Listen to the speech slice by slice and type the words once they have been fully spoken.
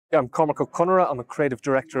Yeah, I'm Cormac of Conaire. I'm a creative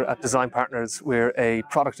director at Design Partners. We're a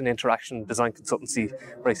product and interaction design consultancy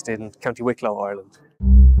based in County Wicklow, Ireland.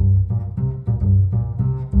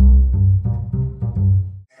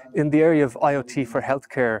 In the area of IoT for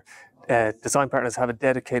healthcare, Design Partners have a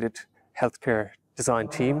dedicated healthcare design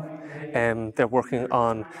team. They're working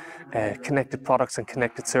on connected products and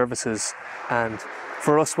connected services. And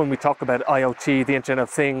for us, when we talk about IoT, the Internet of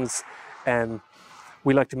Things,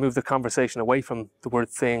 we like to move the conversation away from the word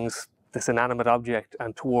things, this inanimate object,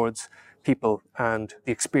 and towards people and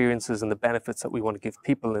the experiences and the benefits that we want to give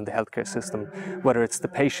people in the healthcare system. Whether it's the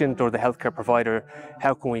patient or the healthcare provider,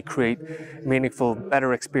 how can we create meaningful,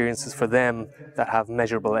 better experiences for them that have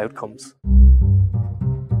measurable outcomes?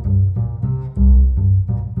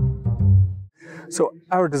 So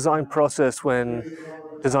our design process when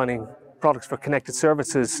designing products for connected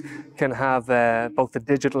services can have both a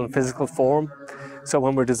digital and physical form. So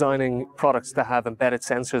when we're designing products that have embedded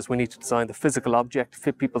sensors, we need to design the physical object to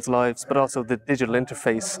fit people's lives, but also the digital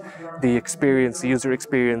interface, the experience, the user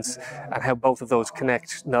experience, and how both of those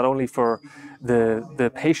connect, not only for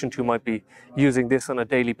the patient who might be using this on a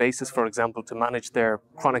daily basis, for example, to manage their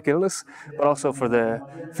chronic illness, but also for the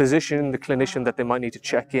physician, the clinician that they might need to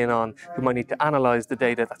check in on, who might need to analyze the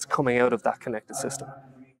data that's coming out of that connected system.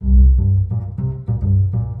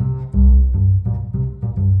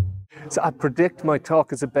 So at Predict, my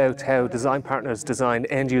talk is about how design partners design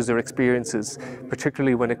end-user experiences,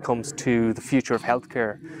 particularly when it comes to the future of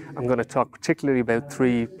healthcare. I'm going to talk particularly about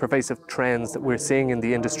 3 pervasive trends that we're seeing in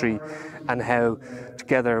the industry and how,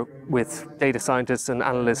 together with data scientists and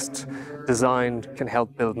analysts, design can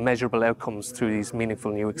help build measurable outcomes through these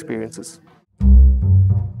meaningful new experiences.